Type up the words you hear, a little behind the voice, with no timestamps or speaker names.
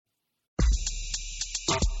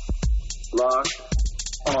Locked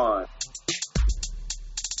on.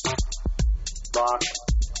 Locked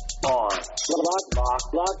on. Locked on.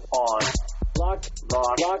 Locked on. Locked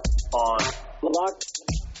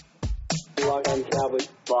on Cowboys.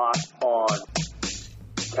 Locked on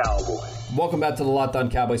Cowboys. Welcome back to the Locked On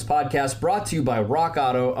Cowboys podcast, brought to you by Rock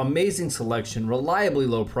Auto. Amazing selection, reliably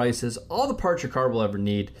low prices, all the parts your car will ever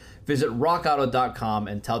need. Visit rockauto.com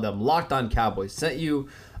and tell them Locked On Cowboys sent you.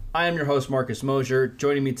 I am your host, Marcus Mosier.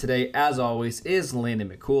 Joining me today, as always, is Landon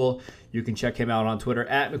McCool. You can check him out on Twitter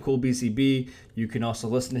at McCoolBCB. You can also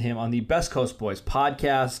listen to him on the Best Coast Boys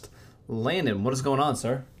podcast. Landon, what is going on,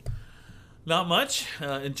 sir? Not much.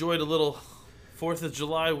 Enjoyed a little 4th of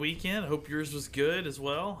July weekend. I hope yours was good as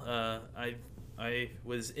well. I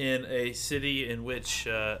was in a city in which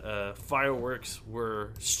fireworks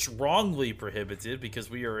were strongly prohibited because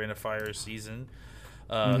we are in a fire season.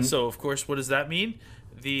 So, of course, what does that mean?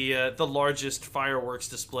 The largest fireworks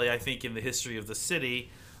display, I think, in the history of the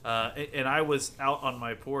city. And I was out on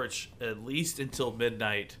my porch at least until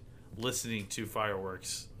midnight listening to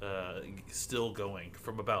fireworks still going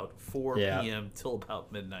from about 4 p.m. till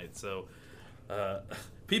about midnight. So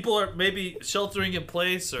people are maybe sheltering in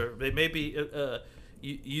place, or they may be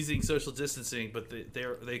using social distancing, but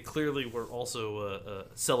they clearly were also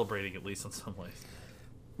celebrating, at least in some ways.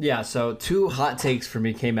 Yeah, so two hot takes for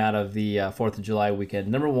me came out of the 4th of July weekend.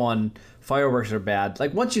 Number one, fireworks are bad.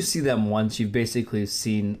 Like, once you see them once, you've basically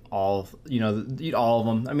seen all of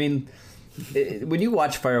them. I mean, when you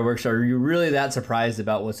watch fireworks, are you really that surprised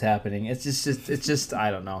about what's happening? It's just I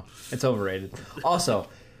don't know. It's overrated. Also,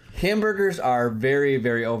 hamburgers are very,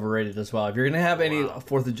 very overrated as well. If you're going to have any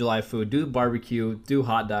 4th of July food, do barbecue, do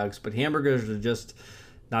hot dogs, but hamburgers are just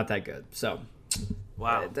not that good. So,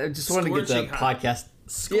 wow. I just wanted to get the podcast.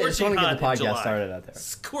 Scorching I just want to get the podcast July. Started out there.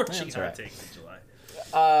 Scorching hot right. take in July.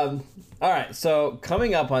 All right, so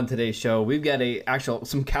coming up on today's show, we've got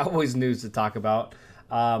some Cowboys news to talk about.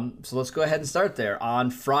 So let's go ahead and start there.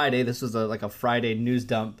 On Friday, this was like a Friday news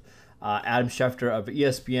dump. Adam Schefter of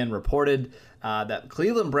ESPN reported that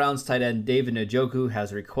Cleveland Browns tight end David Njoku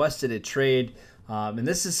has requested a trade. And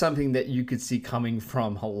this is something that you could see coming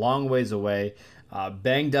from a long ways away.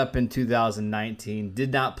 Banged up in 2019,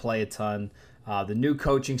 did not play a ton. The new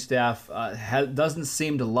coaching staff doesn't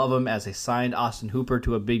seem to love him, as they signed Austin Hooper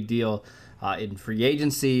to a big deal in free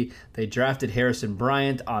agency. They drafted Harrison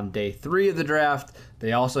Bryant on day 3 of the draft.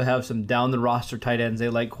 They also have some down-the-roster tight ends they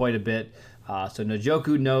like quite a bit. So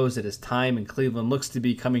Njoku knows that his time in Cleveland looks to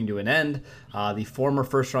be coming to an end. The former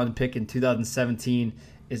first-round pick in 2017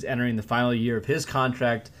 is entering the final year of his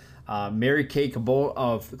contract. Mary Kay Cabot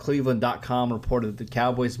of Cleveland.com reported that the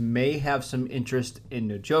Cowboys may have some interest in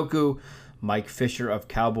Njoku. Mike Fisher of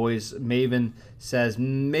Cowboys Maven says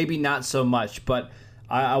maybe not so much, but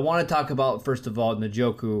I want to talk about, first of all,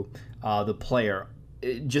 Njoku, the player.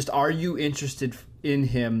 Just, are you interested in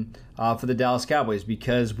him for the Dallas Cowboys?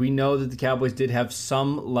 Because we know that the Cowboys did have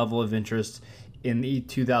some level of interest in the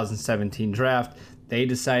 2017 draft. They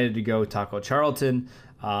decided to go Taco Charlton.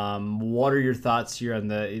 What are your thoughts here on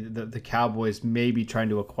the Cowboys maybe trying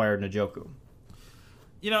to acquire Njoku?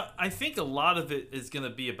 I think a lot of it is going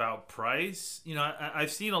to be about price.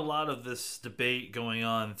 I've seen a lot of this debate going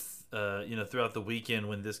on, throughout the weekend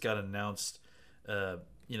when this got announced,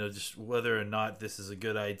 just whether or not this is a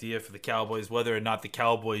good idea for the Cowboys, whether or not the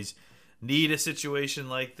Cowboys need a situation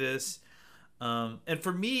like this. And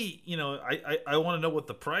for me, I want to know what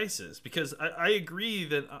the price is, because I agree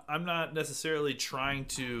that I'm not necessarily trying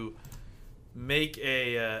to make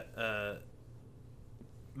a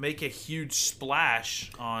huge splash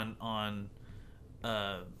on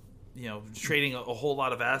trading a whole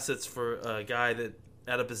lot of assets for a guy that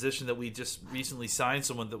at a position that we just recently signed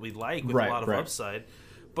someone that we like with a lot of upside.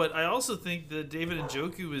 But I also think that David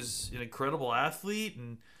Njoku is an incredible athlete,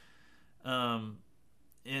 and I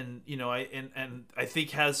think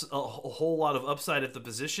has a whole lot of upside at the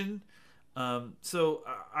position. So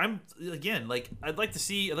I'm again, I'd like to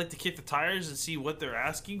kick the tires and see what they're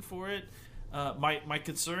asking for it. My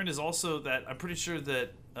concern is also that I'm pretty sure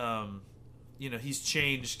that he's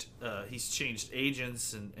changed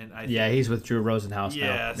agents, and I think, he's with Drew Rosenhaus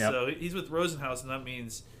now. Yeah, so he's with Rosenhaus, and that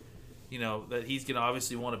means that he's going to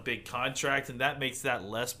obviously want a big contract, and that makes that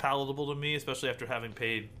less palatable to me, especially after having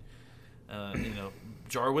paid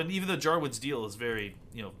Jarwin. Even though Jarwin's deal is very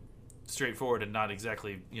straightforward and not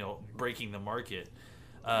exactly breaking the market.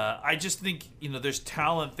 I just think there's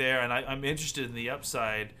talent there, and I'm interested in the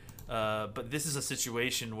upside. But this is a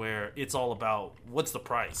situation where it's all about what's the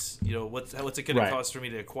price. What's it going to cost for me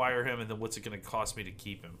to acquire him, and then what's it going to cost me to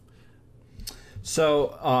keep him.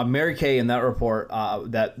 So Mary Kay in that report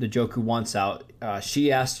that Njoku wants out,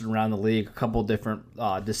 she asked around the league a couple different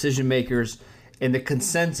decision makers, and the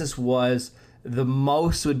consensus was the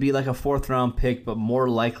most would be like a 4th round pick, but more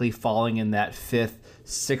likely falling in that 5th,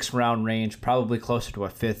 6th round range, probably closer to a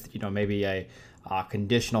 5th, maybe a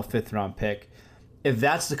conditional 5th round pick. If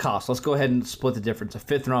that's the cost, let's go ahead and split the difference. A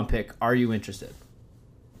 5th round pick, are you interested?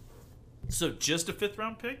 So just a 5th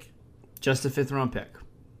round pick? Just a 5th round pick.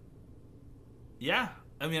 Yeah,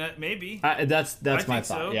 I mean, maybe. That's my thought.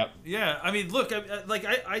 So. Yep. Yeah, I mean, look,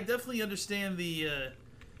 I definitely understand the.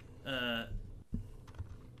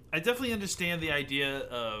 I definitely understand the idea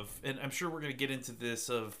of, and I'm sure we're going to get into this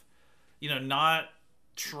of, not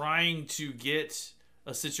trying to get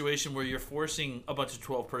a situation where you're forcing a bunch of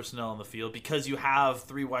 12 personnel on the field because you have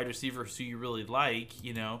 3 wide receivers who you really like,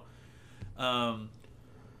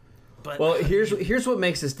 But well, here's what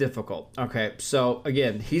makes this difficult. Okay, so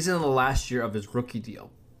again, he's in the last year of his rookie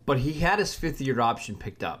deal, but he had his 5th-year option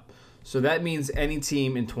picked up. So that means any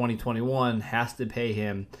team in 2021 has to pay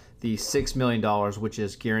him the $6 million, which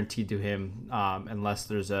is guaranteed to him unless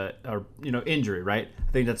there's a injury, right?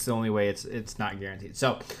 I think that's the only way it's not guaranteed.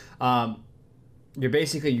 So you're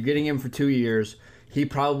getting him for 2 years. He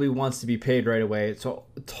probably wants to be paid right away. So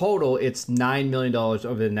total, it's $9 million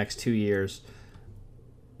over the next 2 years.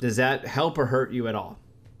 Does that help or hurt you at all?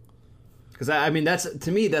 Because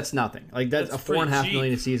to me, that's nothing. Like that's a $4.5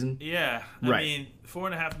 million a season. Yeah, right. I mean,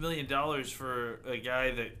 $4.5 million for a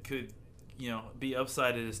guy that could, be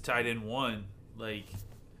upsided as tight end 1. Like,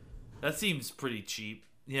 that seems pretty cheap.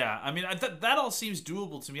 Yeah, I mean, that all seems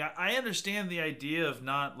doable to me. I understand the idea of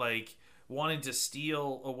not like wanting to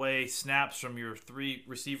steal away snaps from your 3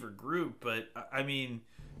 receiver group, but I mean,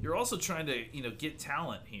 you're also trying to get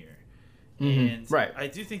talent here. And right. I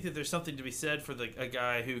do think that there's something to be said for a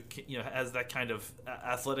guy who has that kind of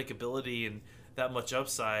athletic ability and that much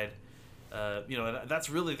upside. That's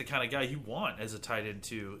really the kind of guy you want as a tight end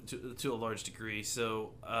to a large degree.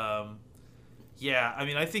 So, yeah, I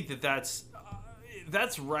mean, I think that's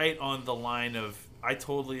right on the line of I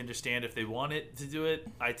totally understand if they want it to do it.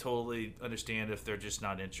 I totally understand if they're just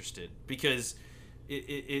not interested because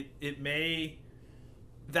it may.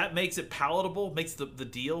 That makes it palatable, makes the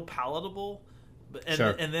deal palatable,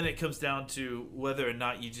 and then it comes down to whether or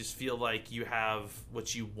not you just feel like you have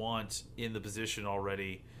what you want in the position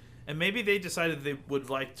already, and maybe they decided they would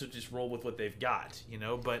like to just roll with what they've got,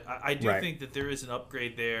 But I do think that there is an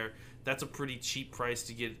upgrade there. That's a pretty cheap price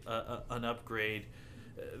to get an upgrade.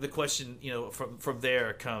 The question, from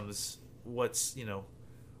there comes what's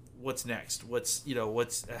next?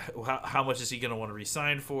 How much is he going to want to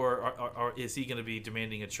re-sign for? Or is he going to be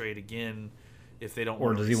demanding a trade again if they don't?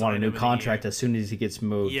 Or does he want a new contract as soon as he gets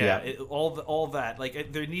moved? Yeah. All that.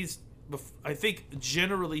 Like there needs. I think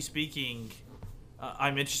generally speaking,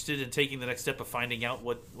 I'm interested in taking the next step of finding out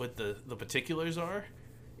what the particulars are,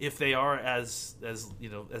 if they are as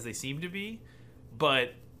they seem to be.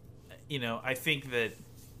 But I think that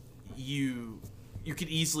you could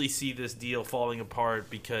easily see this deal falling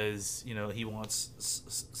apart because he wants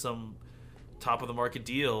some top of the market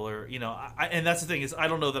deal, or and that's the thing is I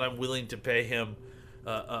don't know that I'm willing to pay him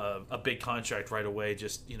a big contract right away.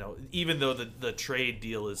 Just even though the trade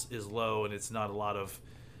deal is low and it's not a lot of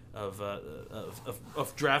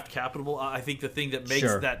draft capital, I think the thing that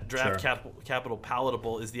makes that draft capital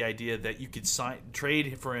palatable is the idea that you could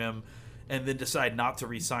trade for him and then decide not to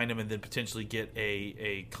re-sign him, and then potentially get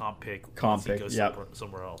a comp pick once he goes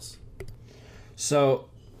somewhere else. So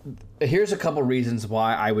here's a couple reasons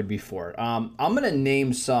why I would be for it. I'm going to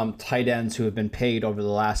name some tight ends who have been paid over the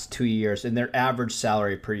last 2 years and their average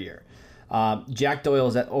salary per year. Jack Doyle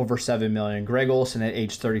is at over $7 million. Greg Olsen at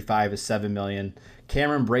age 35 is $7 million.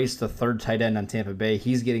 Cameron Brace, the 3rd tight end on Tampa Bay,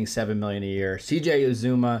 he's getting $7 million a year. CJ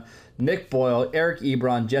Uzuma, Nick Boyle, Eric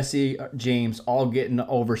Ebron, Jesse James, all getting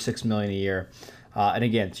over $6 million a year. And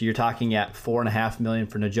again, so you're talking at $4.5 million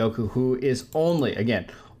for Njoku, who is only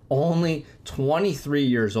 23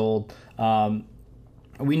 years old.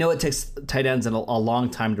 We know it takes tight ends a long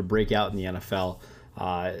time to break out in the NFL.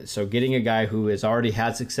 So getting a guy who has already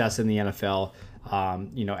had success in the NFL,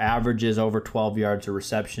 averages over 12 yards a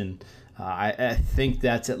reception, I think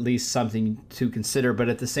that's at least something to consider. But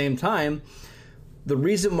at the same time, the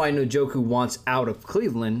reason why Njoku wants out of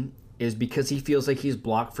Cleveland is because he feels like he's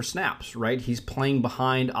blocked for snaps, right? He's playing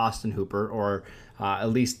behind Austin Hooper, or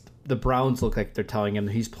at least the Browns look like they're telling him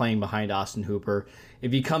that he's playing behind Austin Hooper.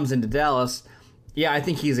 If he comes into Dallas, I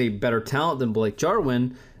think he's a better talent than Blake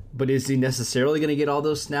Jarwin, but is he necessarily going to get all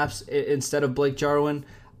those snaps instead of Blake Jarwin?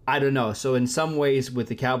 I don't know. So in some ways, with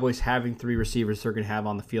the Cowboys having 3 receivers they're going to have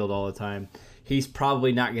on the field all the time, he's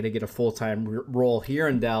probably not going to get a full-time role here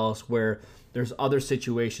in Dallas, where there's other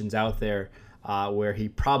situations out there where he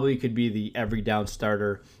probably could be the every down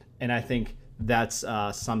starter, and I think that's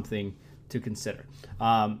something to consider.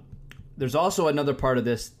 There's also another part of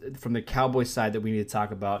this from the Cowboys side that we need to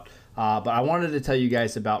talk about, but I wanted to tell you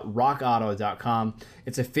guys about RockAuto.com.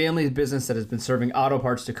 It's a family business that has been serving auto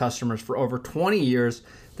parts to customers for over 20 years.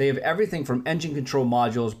 They have everything from engine control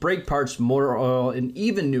modules, brake parts, motor oil, and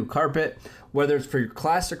even new carpet. Whether it's for your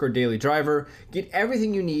classic or daily driver, get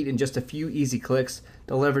everything you need in just a few easy clicks,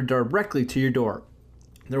 delivered directly to your door.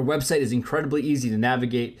 Their website is incredibly easy to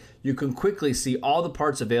navigate. You can quickly see all the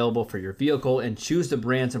parts available for your vehicle and choose the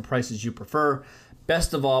brands and prices you prefer.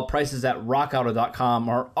 Best of all, prices at rockauto.com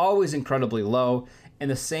are always incredibly low, and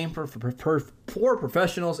the same for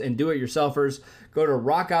professionals and do-it-yourselfers. Go to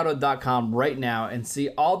rockauto.com right now and see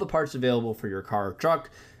all the parts available for your car or truck.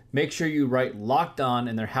 Make sure you write Locked On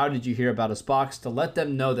in their How Did You Hear About Us box to let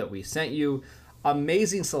them know that we sent you.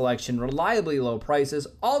 Amazing selection, reliably low prices,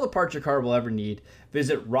 all the parts your car will ever need.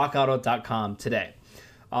 Visit rockauto.com today.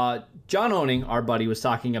 John Owning, our buddy, was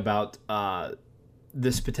talking about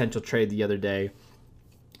this potential trade the other day.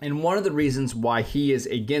 And one of the reasons why he is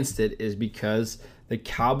against it is because the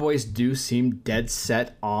Cowboys do seem dead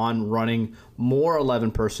set on running more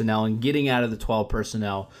 11 personnel and getting out of the 12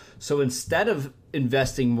 personnel. So instead of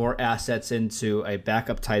investing more assets into a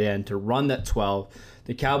backup tight end to run that 12,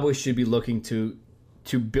 the Cowboys should be looking to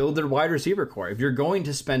build their wide receiver core. If you're going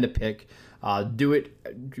to spend a pick, do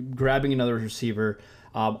it grabbing another receiver.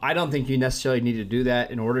 I don't think you necessarily need to do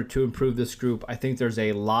that in order to improve this group. I think there's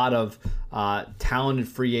a lot of talented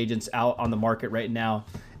free agents out on the market right now.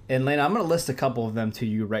 And Lena, I'm going to list a couple of them to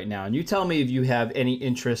you right now. And you tell me if you have any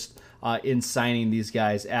interest in signing these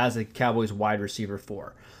guys as a Cowboys wide receiver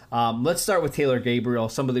 4. Let's start with Taylor Gabriel,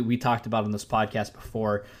 somebody we talked about on this podcast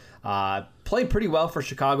before. Played pretty well for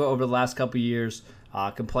Chicago over the last couple of years.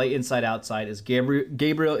 Can play inside, outside. Is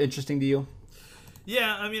Gabriel interesting to you?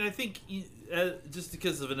 Yeah, I mean, I think just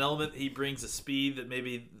because of an element he brings, a speed that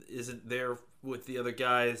maybe isn't there with the other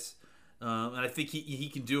guys. And I think he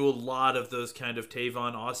can do a lot of those kind of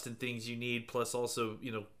Tavon Austin things you need. Plus also,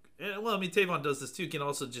 well, I mean, Tavon does this too. Can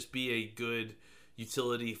also just be a good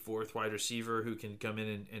utility fourth wide receiver who can come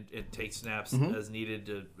in and take snaps as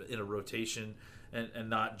needed in a rotation and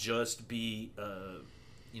not just be,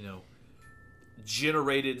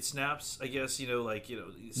 generated snaps, I guess,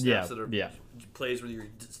 snaps that are plays where you're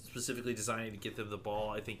specifically designing to get them the ball.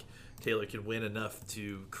 I think Taylor can win enough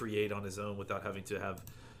to create on his own without having to have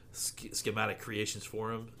schematic creations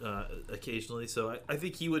for him occasionally. So I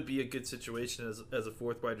think he would be a good situation as a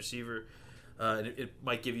fourth wide receiver. And it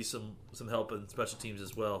might give you some help in special teams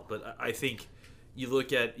as well. But I think you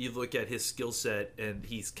look at his skill set, and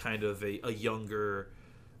he's kind of a younger,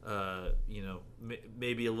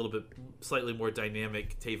 maybe a little bit slightly more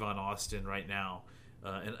dynamic Tavon Austin right now,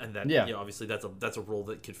 and that obviously that's a role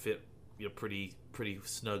that could fit pretty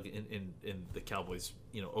snug in the Cowboys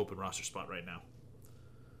open roster spot right now.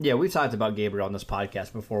 Yeah, we've talked about Gabriel on this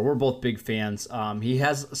podcast before. We're both big fans. He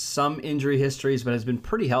has some injury histories, but has been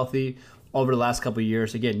pretty healthy over the last couple of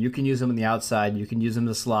years. Again, you can use him on the outside. You can use him in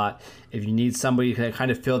the slot. If you need somebody to kind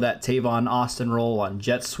of fill that Tavon Austin role on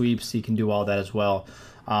jet sweeps, he can do all that as well.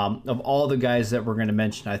 Of all the guys that we're going to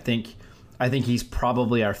mention, I think he's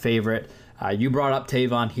probably our favorite. You brought up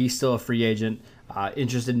Tavon. He's still a free agent.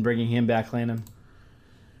 Interested in bringing him back, Landon?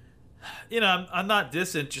 I'm not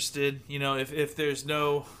disinterested. If there's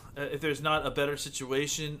not a better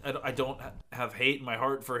situation, I don't have hate in my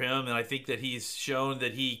heart for him, and I think that he's shown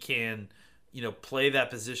that he can, play that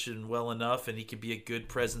position well enough, and he can be a good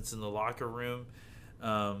presence in the locker room.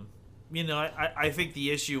 I think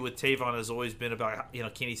the issue with Tavon has always been about,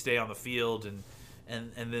 can he stay on the field, and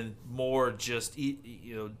then more just,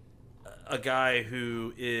 a guy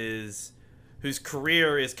whose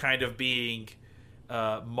career is kind of being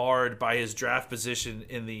marred by his draft position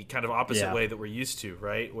in the kind of opposite way that we're used to,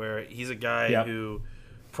 right? Where he's a guy who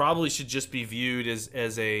probably should just be viewed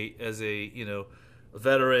as a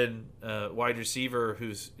veteran wide receiver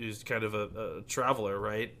who's kind of a traveler,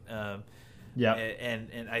 right? And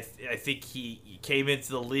I think he came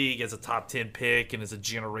into the league as a top 10 pick and as a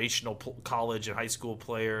generational college and high school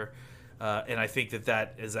player, and I think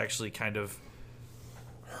that is actually kind of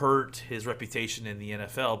hurt his reputation in the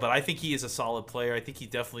NFL. But I think he is a solid player. I think he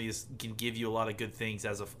definitely can give you a lot of good things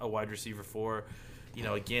as a wide receiver for.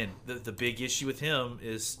 Again, the big issue with him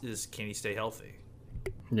is can he stay healthy?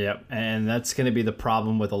 Yep, and that's going to be the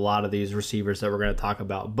problem with a lot of these receivers that we're going to talk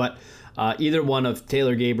about. But either one of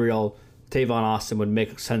Taylor Gabriel, Tavon Austin would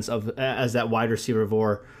make sense of as that wide receiver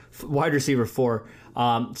 4.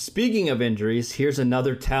 Speaking of injuries, here's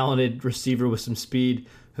another talented receiver with some speed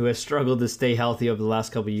who has struggled to stay healthy over the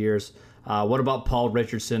last couple of years. What about Paul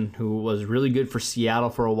Richardson, who was really good for Seattle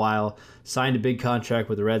for a while, signed a big contract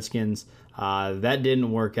with the Redskins. That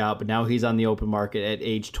didn't work out, but now he's on the open market at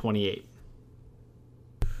age 28.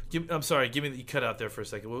 I'm sorry, you cut out there for a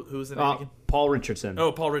second. Who was the name again? Paul Richardson.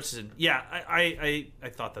 Oh, Paul Richardson. Yeah, I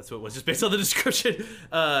thought that's what it was, just based on the description.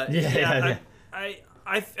 Yeah.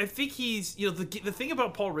 I think he's, the thing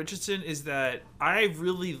about Paul Richardson is that I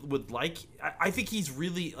really would like, I think he's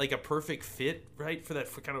really like a perfect fit, right,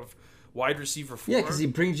 for kind of wide receiver 4. Yeah, because he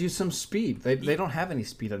brings you some speed. They don't have any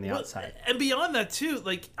speed on the outside. And beyond that, too,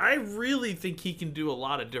 like, I really think he can do a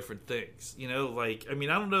lot of different things. I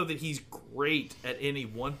don't know that he's great at any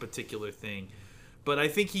one particular thing, but I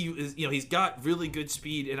think he is, he's got really good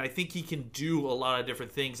speed, and I think he can do a lot of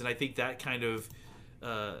different things, and I think that kind of,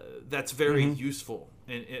 that's very useful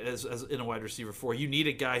as in a wide receiver 4. You need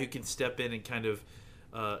a guy who can step in and kind of,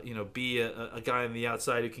 be a guy on the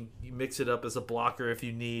outside who can mix it up as a blocker if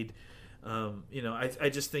you need. I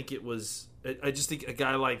just think a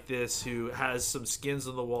guy like this who has some skins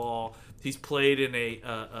on the wall. He's played in a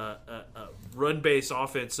run-based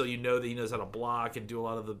offense, so that he knows how to block and do a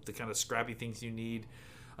lot of the kind of scrappy things you need.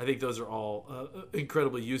 I think those are all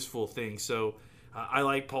incredibly useful things. So I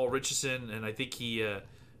like Paul Richardson, and I think he,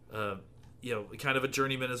 kind of a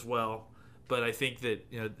journeyman as well. But I think that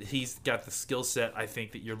he's got the skill set I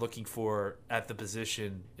think that you're looking for at the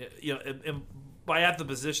position. And by at the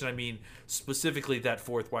position, I mean specifically that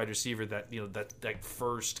fourth wide receiver, that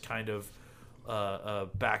first kind of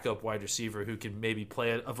backup wide receiver who can maybe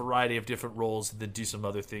play a variety of different roles and then do some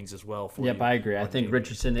other things as well. Yep, I agree. I think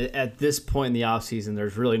Richardson, at this point in the offseason,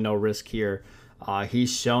 there's really no risk here.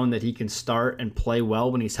 He's shown that he can start and play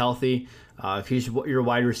well when he's healthy. If he's your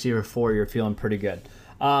wide receiver 4, you're feeling pretty good.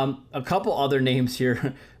 A couple other names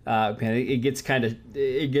here. The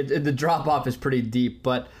drop off is pretty deep,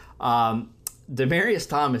 but Demaryius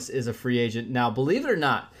Thomas is a free agent. Now, believe it or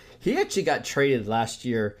not, he actually got traded last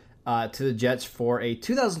year to the Jets for a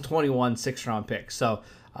 2021 6th-round pick. So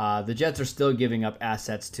the Jets are still giving up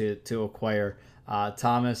assets to acquire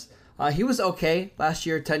Thomas. He was okay last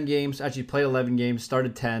year, 10 games. Actually played 11 games,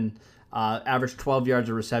 started 10, averaged 12 yards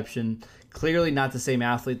of reception. Clearly not the same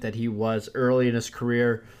athlete that he was early in his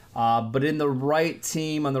career. But in the right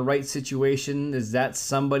team, on the right situation, is that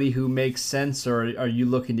somebody who makes sense, or are you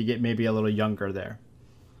looking to get maybe a little younger there?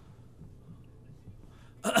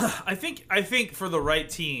 I think for the right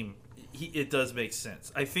team, it does make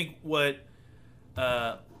sense. I think what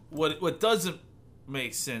doesn't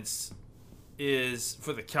make sense is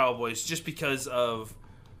for the Cowboys, just because of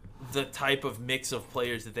the type of mix of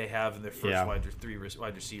players that they have in their first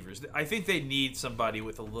wide receivers. I think they need somebody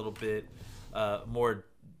with a little bit more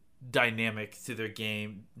dynamic to their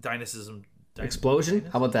game. Dynamism. Explosion?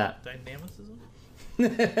 How about that? Dynamicism?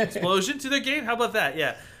 Explosion to their game? How about that?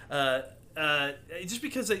 Yeah. Just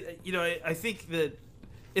because, I think that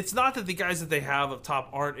it's not that the guys that they have up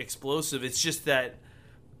top aren't explosive. It's just that,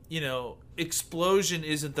 explosion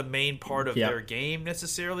isn't the main part of their game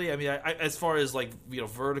necessarily. I mean, as far as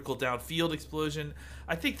vertical downfield explosion,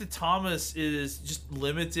 I think that Thomas is just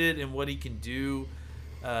limited in what he can do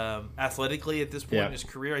athletically at this point in his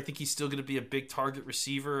career. I think he's still going to be a big target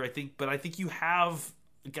receiver. But I think you have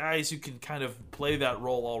guys who can kind of play that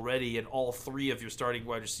role already, and all 3 of your starting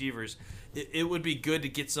wide receivers. It would be good to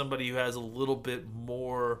get somebody who has a little bit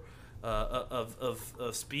more of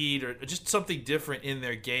speed or just something different in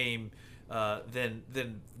their game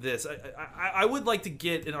than this. I would like to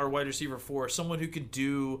get in our wide receiver 4 someone who can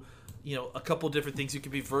do a couple different things, who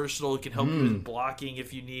can be versatile, who can help you with blocking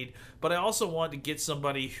if you need. But I also want to get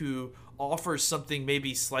somebody who offers something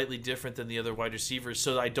maybe slightly different than the other wide receivers,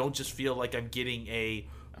 so that I don't just feel like I'm getting a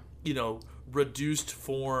reduced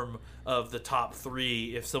form of the top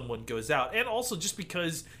 3 if someone goes out. And also just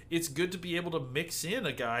because it's good to be able to mix in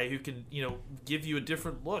a guy who can give you a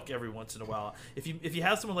different look every once in a while. If you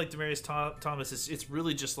have someone like Demaryius Thomas, it's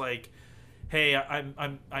really just like, hey,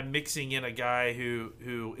 I'm mixing in a guy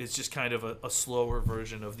who is just kind of a slower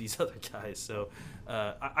version of these other guys. So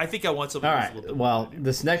I think I want somebody. All right. Well,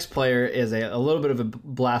 this next player is a little bit of a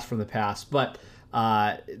blast from the past, but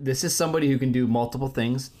this is somebody who can do multiple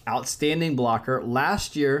things. Outstanding blocker.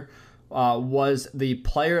 Last year was the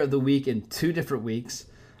player of the week in 2 different weeks.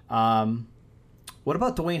 What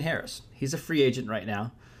about Dwayne Harris? He's a free agent right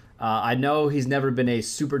now. I know he's never been a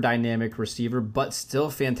super dynamic receiver, but still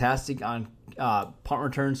fantastic on punt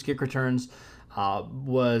returns, kick returns.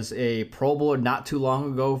 Was a Pro Bowler not too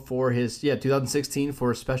long ago for his 2016 for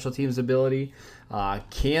his special teams ability.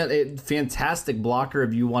 Fantastic blocker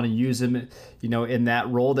if you want to use him, in that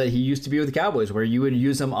role that he used to be with the Cowboys, where you would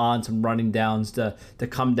use him on some running downs to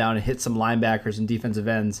come down and hit some linebackers and defensive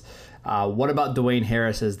ends. What about Dwayne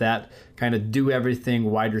Harris as that kind of do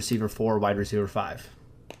everything wide receiver 4, wide receiver 5?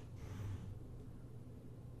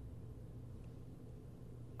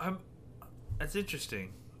 That's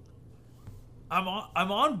interesting. I'm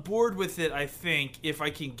on board with it, I think, if I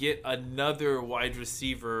can get another wide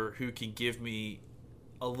receiver who can give me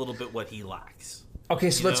a little bit what he lacks.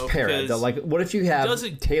 Okay, so let's pair it. Like, what if you have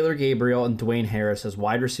Taylor Gabriel and Dwayne Harris as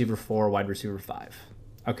wide receiver 4, wide receiver 5?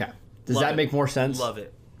 Okay. Does that make more sense? Love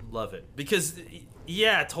it. Because,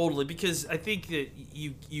 yeah, totally. Because I think that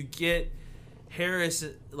you get Harris,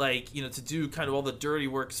 to do kind of all the dirty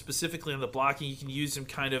work, specifically on the blocking. You can use him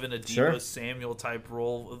kind of in a Deebo Samuel type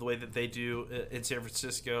role, the way that they do in San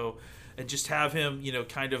Francisco, and just have him,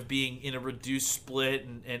 kind of being in a reduced split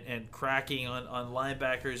and cracking on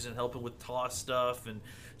linebackers and helping with toss stuff and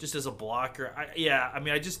just as a blocker.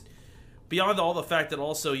 I just beyond all the fact that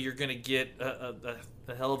also you're going to get a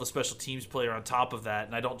hell of a special teams player on top of that,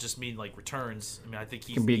 and I don't just mean like returns. I mean, I think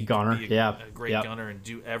he can be a gunner, a great gunner and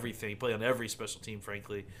do everything, play on every special team,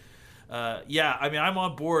 frankly. I'm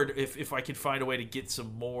on board if I could find a way to get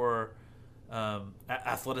some more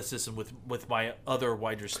athleticism with my other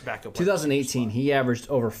backup. 2018, he averaged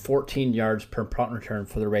over 14 yards per punt return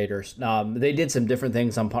for the Raiders. They did some different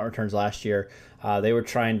things on punt returns last year. They were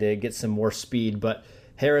trying to get some more speed, but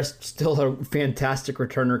Harris, still a fantastic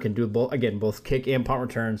returner, can do both kick and punt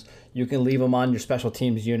returns. You can leave him on your special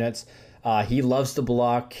teams units. He loves to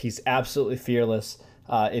block. He's absolutely fearless.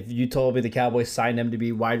 If you told me the Cowboys signed him to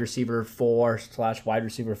be wide receiver 4/wide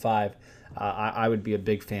receiver 5, I would be a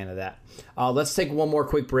big fan of that. Let's take one more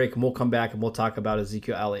quick break, and we'll come back and we'll talk about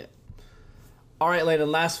Ezekiel Elliott. All right,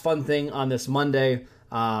 Landon, last fun thing on this Monday.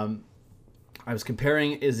 I was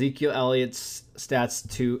comparing Ezekiel Elliott's stats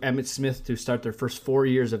to Emmitt Smith to start their first 4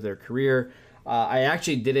 years of their career. I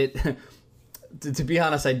actually did it, to be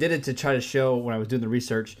honest, I did it to try to show when I was doing the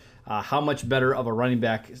research how much better of a running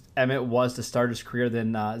back Emmitt was to start his career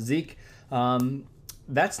than Zeke.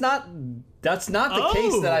 That's not the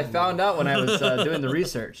case that I found out when I was doing the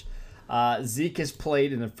research. Zeke has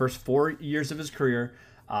played in the first 4 years of his career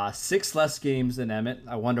 6 less games than Emmitt.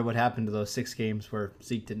 I wonder what happened to those 6 games where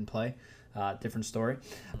Zeke didn't play. Different story.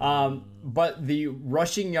 But the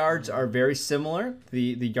rushing yards are very similar.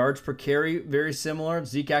 The yards per carry, very similar.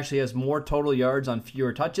 Zeke actually has more total yards on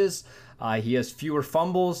fewer touches. He has fewer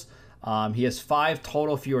fumbles. He has 5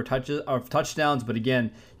 total fewer touchdowns. But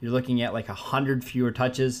again, you're looking at like 100 fewer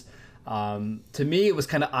touches. To me, it was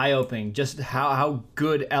kind of eye-opening just how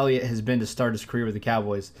good Elliott has been to start his career with the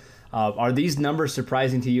Cowboys. Are these numbers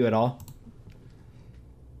surprising to you at all?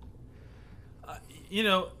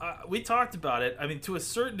 We talked about it. I mean, to a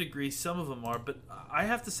certain degree, some of them are, but I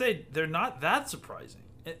have to say they're not that surprising.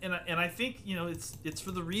 And I think it's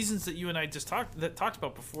for the reasons that you and I just talked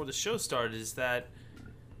about before the show started. Is that,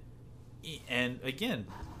 and again,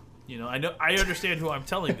 I understand who I'm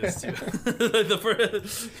telling this to.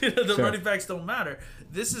 The running backs don't matter.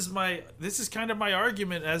 This is kind of my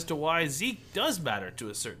argument as to why Zeke does matter to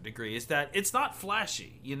a certain degree. Is that it's not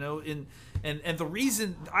flashy, And the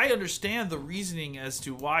reason I understand the reasoning as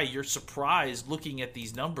to why you're surprised looking at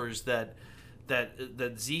these numbers that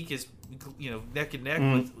Zeke is neck and neck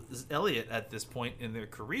with Elliott at this point in their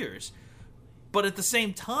careers, but at the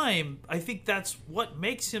same time I think that's what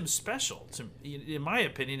makes him special in my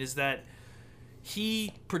opinion, is that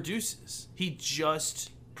he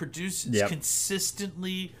just produces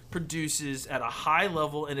consistently produces at a high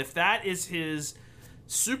level, and if that is his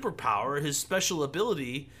superpower, his special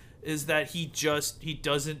ability, is that he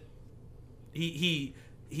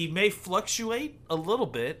may fluctuate a little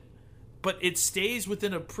bit, but it stays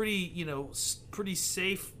within a pretty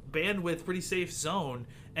safe bandwidth, pretty safe zone.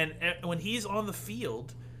 And when he's on the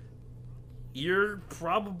field, you're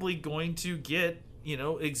probably going to get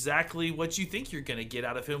exactly what you think you're going to get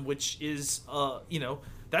out of him, which is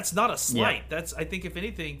that's not a slight. Yeah. I think if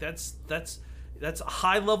anything, that's a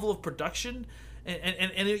high level of production.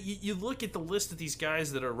 And you look at the list of these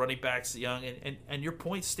guys that are running backs young, and your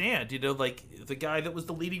points stand. Like the guy that was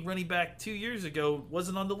the leading running back 2 years ago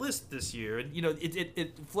wasn't on the list this year, and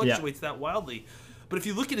it fluctuates that wildly. But if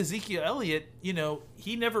you look at Ezekiel Elliott,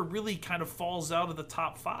 he never really kind of falls out of the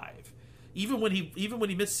top 5. Even when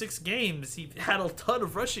he missed 6 games, he had a ton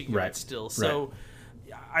of rushing yards still. So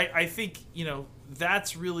I think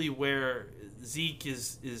that's really where Zeke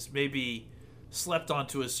is maybe slept on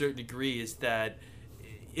to a certain degree, is that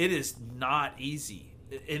it is not easy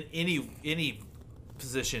in any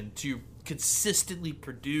position to consistently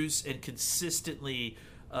produce and consistently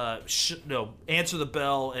answer the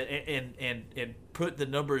bell and put the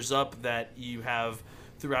numbers up that you have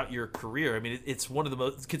throughout your career. I mean, it's one of the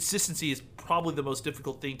most, consistency is probably the most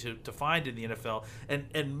difficult thing to find in the NFL,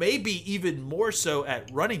 and maybe even more so at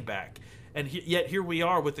running back. And yet here we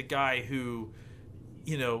are with a guy who,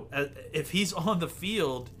 if he's on the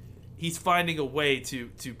field, he's finding a way to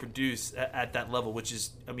produce at that level, which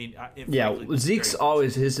is, Zeke's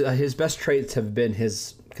always his best traits have been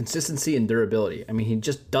his consistency and durability. I mean, he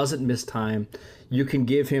just doesn't miss time. You can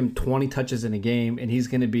give him 20 touches in a game, and he's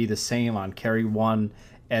going to be the same on carry 1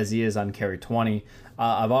 as he is on carry 20.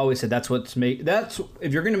 I've always said that's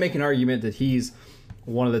if you're going to make an argument that he's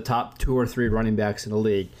one of the top 2 or 3 running backs in the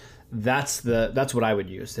league, that's what I would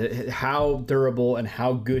use. How durable and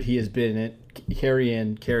how good he has been at carry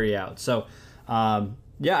in, carry out. So, I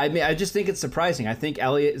just think it's surprising. I think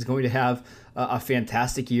Elliott is going to have a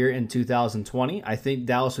fantastic year in 2020. I think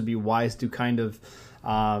Dallas would be wise to kind of,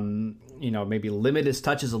 maybe limit his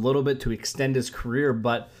touches a little bit to extend his career.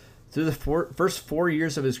 But through the first 4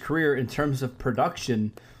 years of his career, in terms of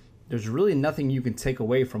production, there's really nothing you can take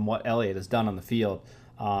away from what Elliott has done on the field.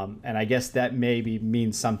 And I guess that maybe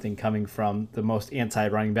means something coming from the most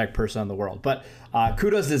anti-running back person in the world. But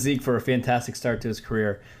kudos to Zeke for a fantastic start to his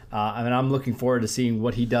career. I'm looking forward to seeing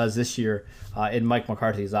what he does this year in Mike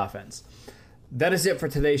McCarthy's offense. That is it for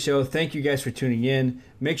today's show. Thank you guys for tuning in.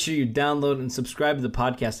 Make sure you download and subscribe to the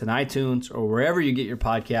podcast on iTunes or wherever you get your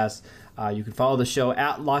podcasts. You can follow the show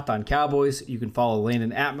at Locked On Cowboys. You can follow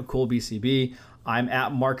Landon at McCoolBCB. I'm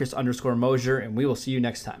at Marcus_Mosier, and we will see you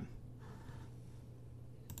next time.